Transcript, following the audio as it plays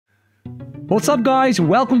What's up guys,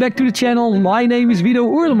 welcome back to the channel. My name is Wido.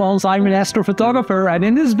 I'm an astrophotographer, and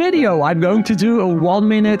in this video I'm going to do a 1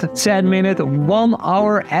 minute, 10 minute, 1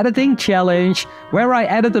 hour editing challenge where I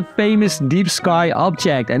edit a famous deep sky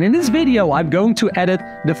object. And in this video I'm going to edit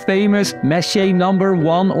the famous Messier number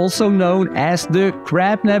 1, also known as the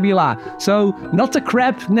Crab Nebula. So not the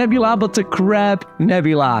Crab Nebula, but the Crab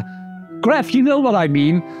Nebula. Crab, you know what I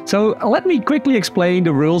mean. So let me quickly explain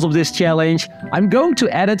the rules of this challenge. I'm going to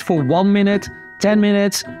edit for 1 minute, 10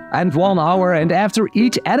 minutes and 1 hour, and after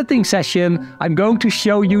each editing session I'm going to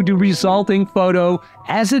show you the resulting photo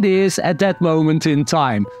as it is at that moment in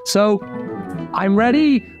time. So I'm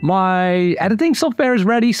ready, my editing software is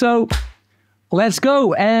ready, so let's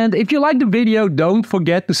go. And if you like the video, don't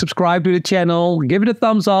forget to subscribe to the channel, give it a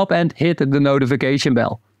thumbs up and hit the notification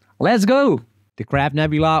bell. Let's go! The Crab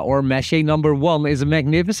Nebula, or Messier number 1, is a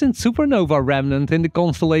magnificent supernova remnant in the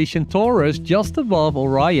constellation Taurus just above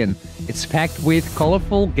Orion. It's packed with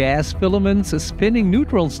colorful gas filaments, a spinning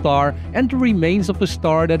neutron star, and the remains of a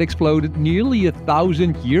star that exploded nearly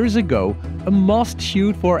 1,000 years ago. A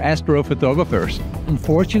must-shoot for astrophotographers.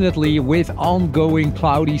 Unfortunately, with ongoing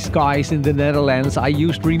cloudy skies in the Netherlands, I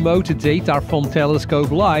used remote data from Telescope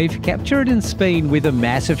Live, captured in Spain with a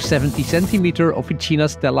massive 70 cm Officina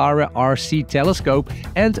Stellare RC telescope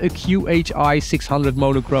and a QHI 600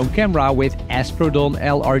 monochrome camera with Astrodon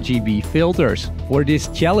LRGB filters. For this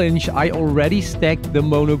challenge, I already stacked the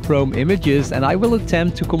monochrome images and I will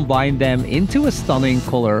attempt to combine them into a stunning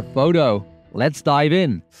color photo. Let's dive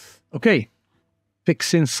in. Okay,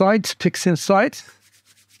 PixInsight.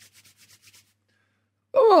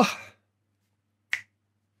 Oh.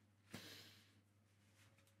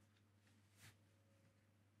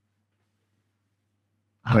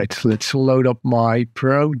 Alright, let's load up my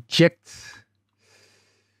projects.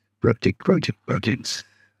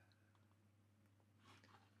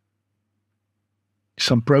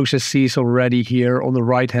 Some processes already here on the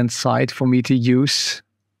right hand side for me to use.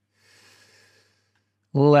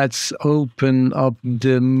 Let's open up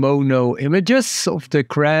the mono images of the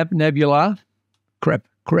Crab Nebula. Crab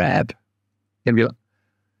Nebula.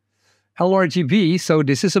 LRGB, so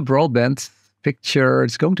this is a broadband picture.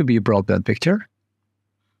 It's going to be a broadband picture.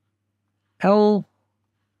 LRGB.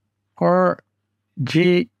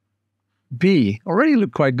 Already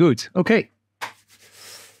look quite good. Okay.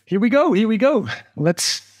 Here we go.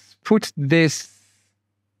 Let's put this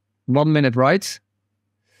 1 minute, right?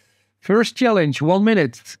 First challenge, 1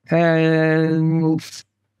 minute. And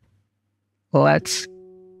let's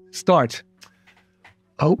start.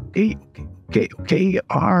 Okay.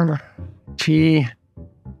 RGB.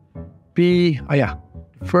 Oh yeah.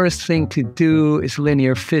 First thing to do is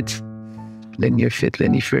linear fit.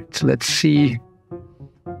 Let's see.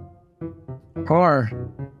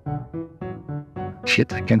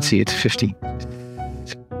 Shit, I can't see it. 50.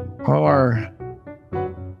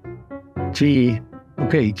 G.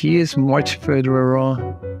 Okay, G is much further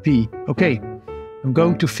on. B. Okay, I'm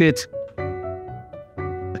going to fit.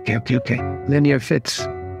 Okay. Linear fit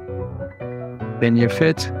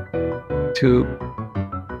to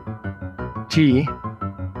G.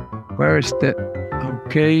 Where is the?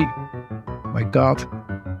 Okay. My God.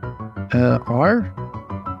 R.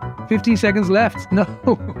 15 seconds left. No.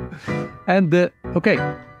 And the okay.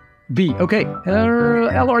 B. Okay.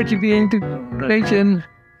 LRGB integration.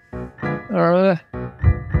 R.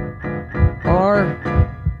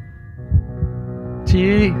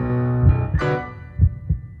 T.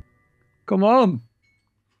 Come on.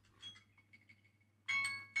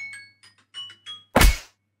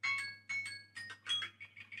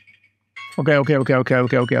 Okay.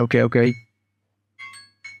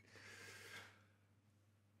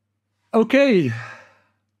 Okay.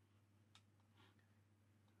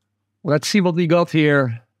 Let's see what we got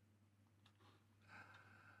here.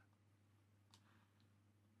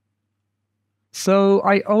 So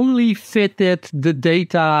I only fitted the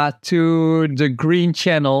data to the green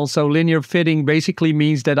channel. So linear fitting basically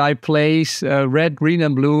means that I place red, green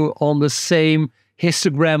and blue on the same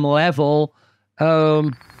histogram level.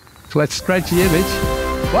 So let's stretch the image.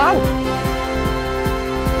 Wow!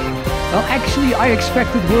 Well, actually, I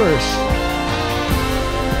expected worse.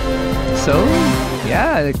 So,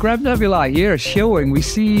 yeah, the Crab Nebula here showing. We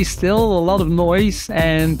see still a lot of noise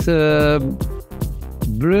and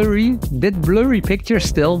blurry picture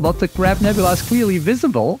still, but the Crab Nebula is clearly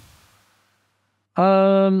visible.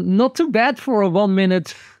 Not too bad for a 1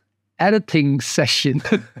 minute editing session.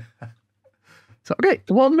 So, okay,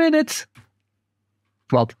 1 minute.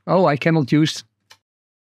 What? Oh, I cannot use.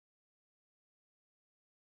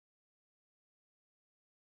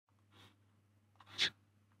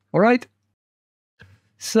 All right.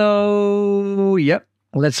 So, yep,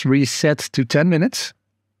 let's reset to 10 minutes.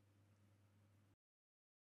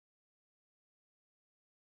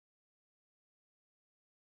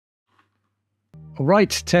 All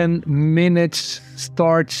right, 10 minutes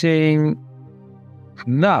starting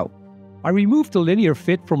now. I removed the linear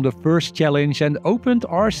fit from the first challenge and opened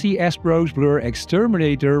RC Astro's Blur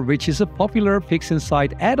Exterminator, which is a popular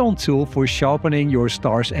PixInsight add-on tool for sharpening your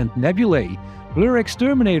stars and nebulae. Blur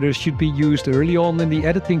Exterminator should be used early on in the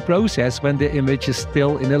editing process when the image is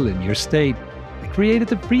still in a linear state. I created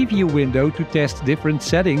a preview window to test different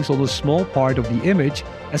settings on a small part of the image,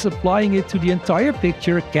 as applying it to the entire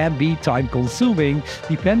picture can be time-consuming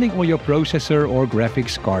depending on your processor or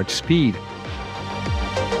graphics card speed.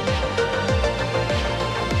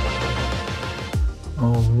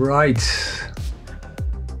 All right,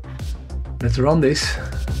 let's run this.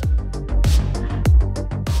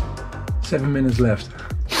 7 minutes left.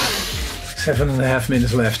 7.5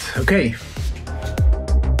 minutes left. Okay.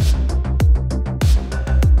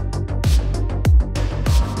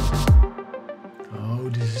 Oh,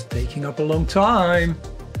 this is taking up a long time.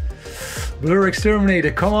 Blur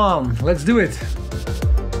Exterminator, come on, let's do it.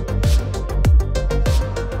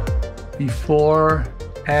 Before,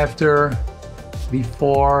 after.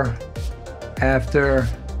 Before, after,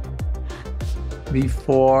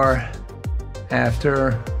 before,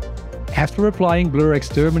 after. After applying Blur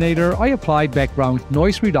Exterminator, I applied background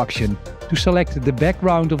noise reduction. To select the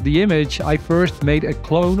background of the image, I first made a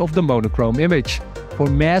clone of the monochrome image. For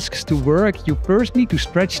masks to work, you first need to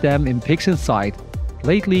stretch them in PixInsight.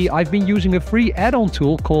 Lately, I've been using a free add-on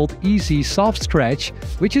tool called Easy Soft Stretch,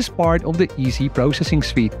 which is part of the Easy Processing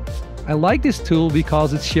Suite. I like this tool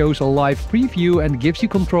because it shows a live preview and gives you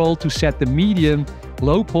control to set the medium,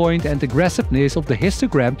 low point and aggressiveness of the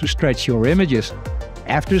histogram to stretch your images.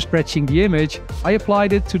 After stretching the image, I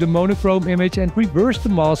applied it to the monochrome image and reversed the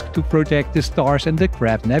mask to protect the stars and the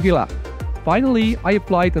Crab Nebula. Finally, I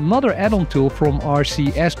applied another add-on tool from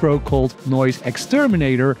RC Astro called Noise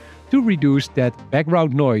Exterminator to reduce that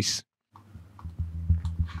background noise.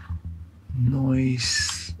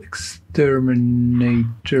 Noise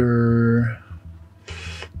Exterminator.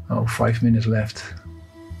 Oh, 5 minutes left.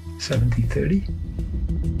 70-30.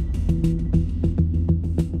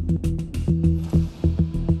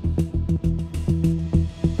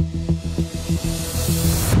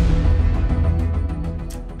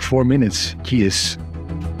 Four minutes, yes.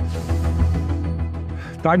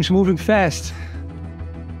 Time's moving fast.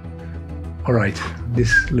 All right,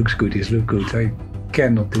 this looks good, this looks good. I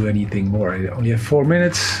cannot do anything more. I only have 4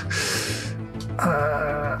 minutes.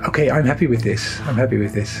 Okay, I'm happy with this. I'm happy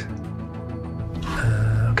with this.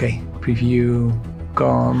 Okay, preview,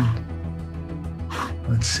 gone.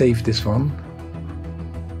 Let's save this one.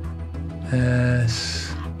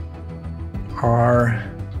 As R,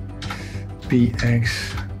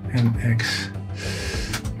 BX, MX.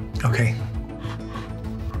 Okay.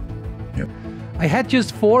 Yep. I had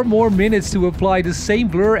just 4 more minutes to apply the same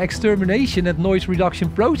blur extermination and noise reduction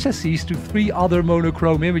processes to 3 other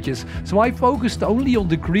monochrome images, so I focused only on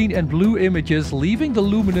the green and blue images, leaving the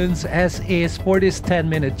luminance as is for this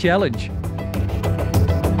 10-minute challenge.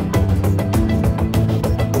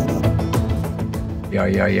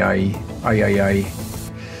 Ay.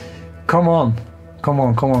 Come on. Come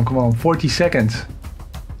on. 40 seconds.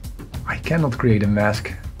 I cannot create a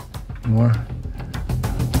mask anymore.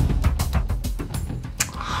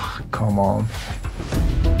 Come on.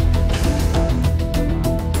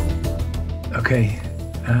 Okay.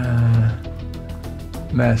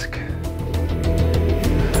 Mask.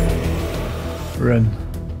 Run.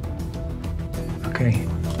 Okay.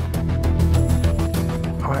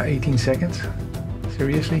 18 seconds.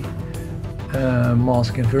 Seriously?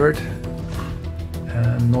 Mask invert.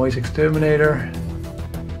 Noise exterminator.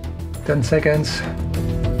 10 seconds.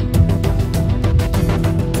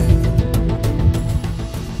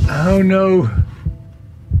 Oh no.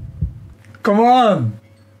 Come on.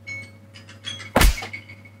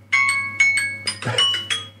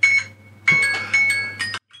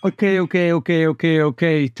 Okay.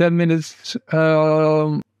 10 minutes.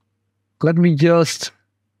 Let me just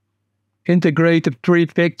integrate the 3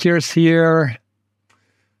 pictures here.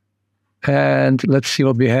 And let's see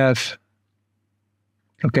what we have.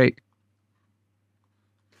 Okay.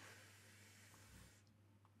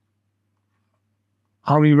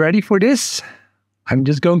 Are we ready for this? I'm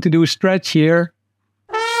just going to do a stretch here.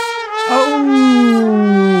 Oh!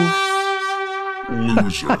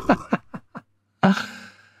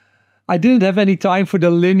 I didn't have any time for the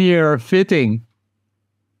linear fitting.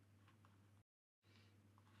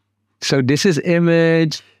 So this is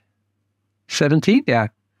image 17, yeah.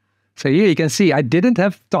 So here you can see I didn't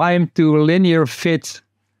have time to linear fit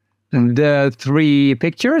the 3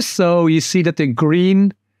 pictures. So you see that the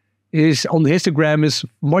green is on the histogram is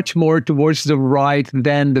much more towards the right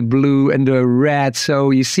than the blue and the red. So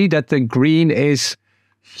you see that the green is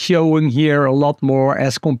showing here a lot more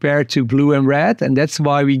as compared to blue and red. And that's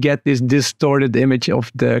why we get this distorted image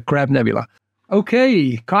of the Crab Nebula.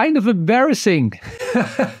 Okay, kind of embarrassing.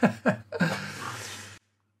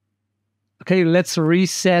 Okay, let's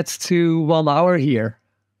reset to 1 hour here.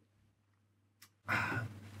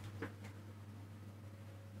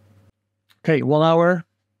 Okay, 1 hour.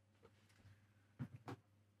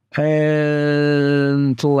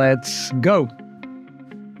 And let's go.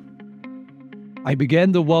 I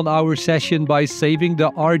began the 1 hour session by saving the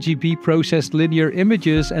RGB processed linear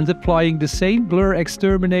images and applying the same blur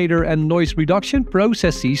exterminator and noise reduction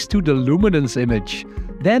processes to the luminance image.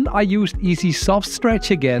 Then I used Easy Soft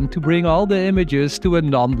Stretch again to bring all the images to a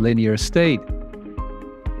non-linear state.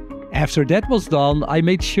 After that was done, I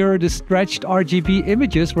made sure the stretched RGB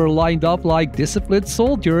images were lined up like disciplined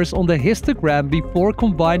soldiers on the histogram before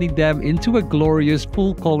combining them into a glorious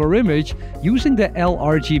full-color image using the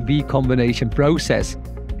LRGB combination process.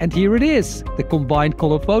 And here it is, the combined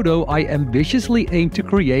color photo I ambitiously aimed to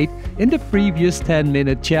create in the previous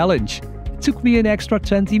 10-minute challenge. It took me an extra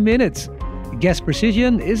 20 minutes. Guess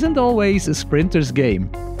precision isn't always a sprinter's game.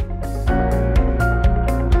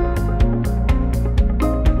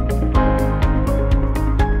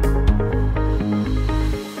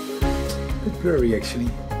 Blurry actually.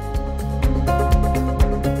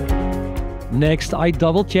 Next, I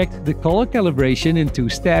double-checked the color calibration in 2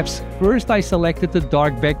 steps. First, I selected the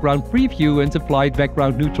dark background preview and applied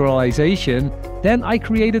background neutralization. Then I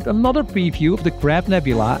created another preview of the Crab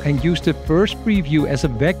Nebula and used the first preview as a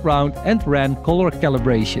background and ran color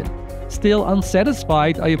calibration. Still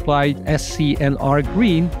unsatisfied, I applied SC and R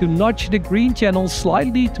green to nudge the green channel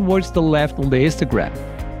slightly towards the left on the histogram.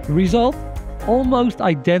 The result? Almost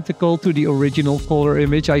identical to the original color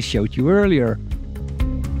image I showed you earlier.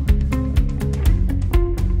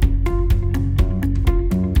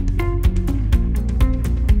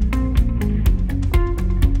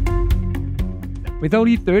 With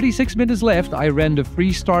only 36 minutes left, I ran the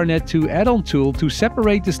free StarNet 2 add-on tool to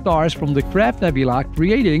separate the stars from the Crab Nebula,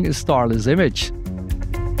 creating a starless image.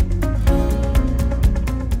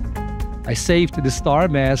 I saved the star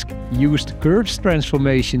mask, used curves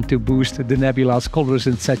transformation to boost the nebula's colors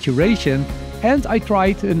and saturation, and I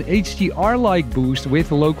tried an HDR-like boost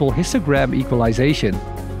with local histogram equalization.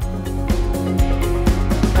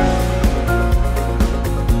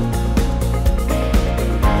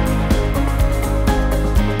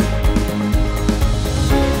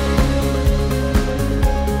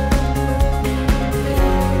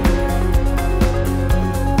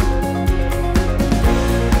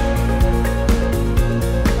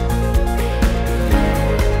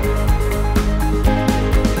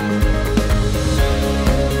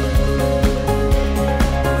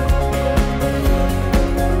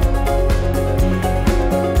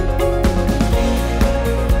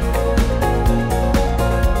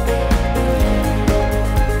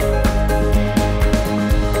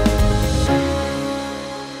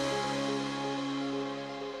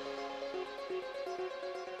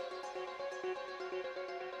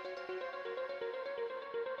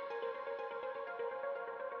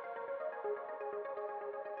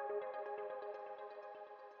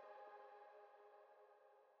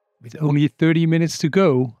 With only 30 minutes to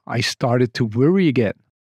go, I started to worry again.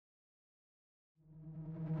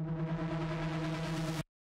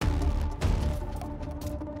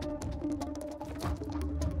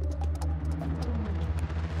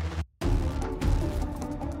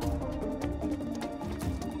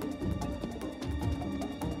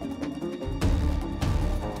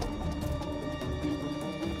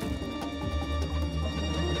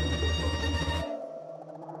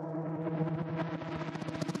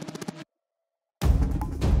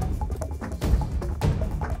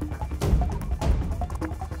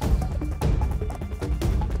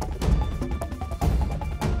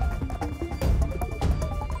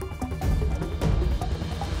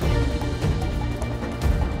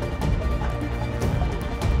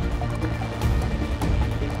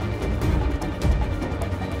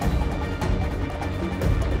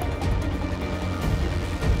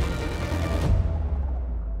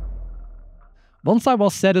 Once I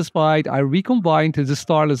was satisfied, I recombined the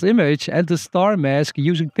starless image and the star mask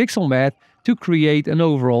using pixel math to create an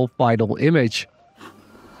overall final image.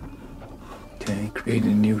 Okay, create a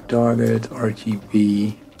new target,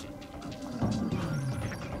 RGB.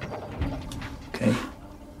 Okay.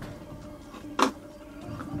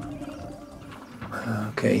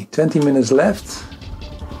 Okay, 20 minutes left.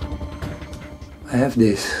 I have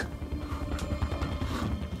this.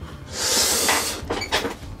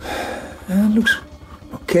 Looks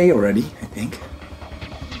okay already, I think.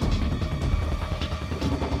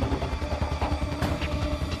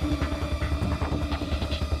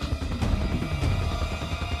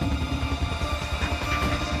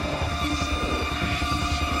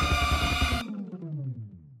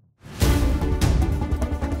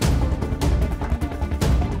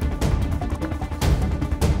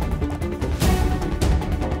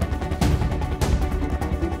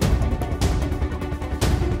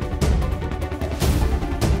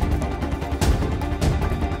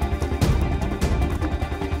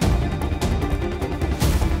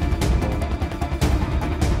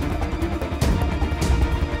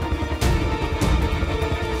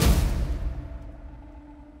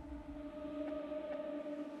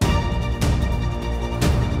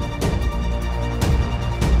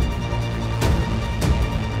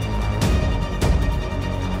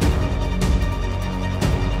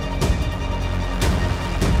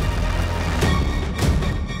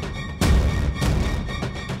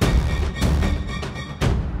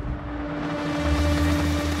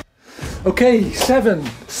 Okay, 7,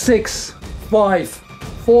 6, 5,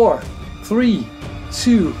 4, 3,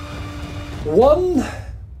 2, 1.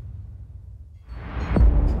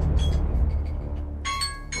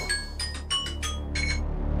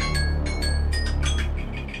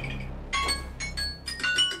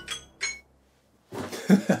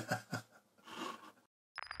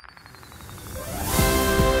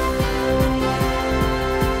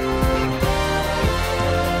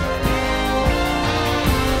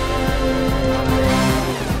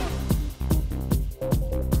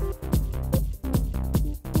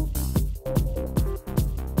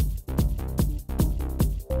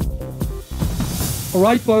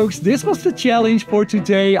 Alright folks, this was the challenge for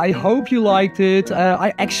today. I hope you liked it.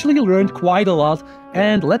 I actually learned quite a lot.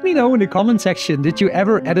 And let me know in the comment section, did you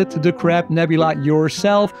ever edit the Crab Nebula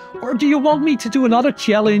yourself? Or do you want me to do another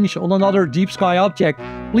challenge on another deep sky object?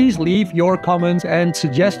 Please leave your comments and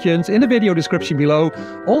suggestions in the video description below.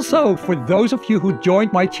 Also, for those of you who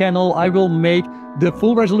joined my channel, I will make the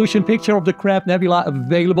full resolution picture of the Crab Nebula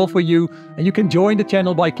available for you. And you can join the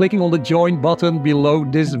channel by clicking on the join button below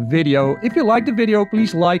this video. If you liked the video,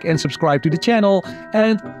 please like and subscribe to the channel.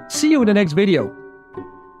 And see you in the next video.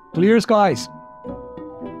 Clear skies!